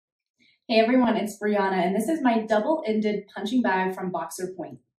Hey everyone, it's Brianna, and this is my double-ended punching bag from Boxer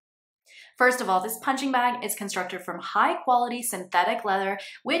Point. First of all, this punching bag is constructed from high-quality synthetic leather,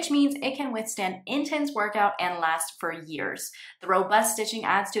 which means it can withstand intense workout and last for years. The robust stitching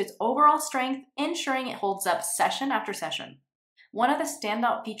adds to its overall strength, ensuring it holds up session after session. One of the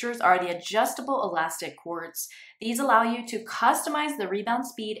standout features are the adjustable elastic cords. These allow you to customize the rebound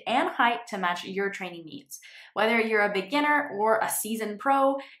speed and height to match your training needs. Whether you're a beginner or a seasoned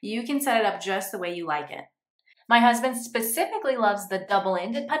pro, you can set it up just the way you like it. My husband specifically loves the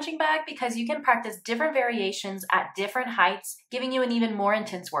double-ended punching bag because you can practice different variations at different heights, giving you an even more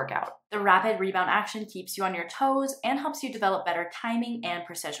intense workout. The rapid rebound action keeps you on your toes and helps you develop better timing and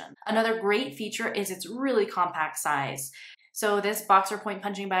precision. Another great feature is its really compact size. So this Boxer Point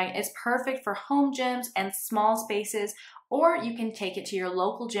punching bag is perfect for home gyms and small spaces, or you can take it to your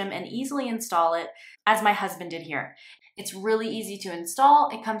local gym and easily install it, as my husband did here. It's really easy to install.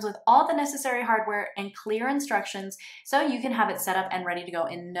 It comes with all the necessary hardware and clear instructions, so you can have it set up and ready to go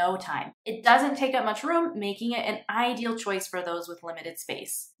in no time. It doesn't take up much room, making it an ideal choice for those with limited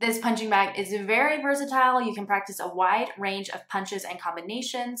space. This punching bag is very versatile. You can practice a wide range of punches and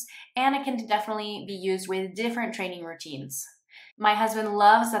combinations, and it can definitely be used with different training routines. My husband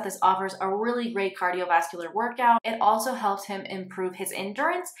loves that this offers a really great cardiovascular workout. It also helps him improve his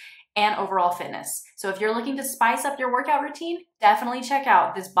endurance and overall fitness. So if you're looking to spice up your workout routine, definitely check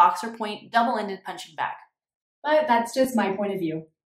out this Boxer Point double-ended punching bag. But that's just my point of view.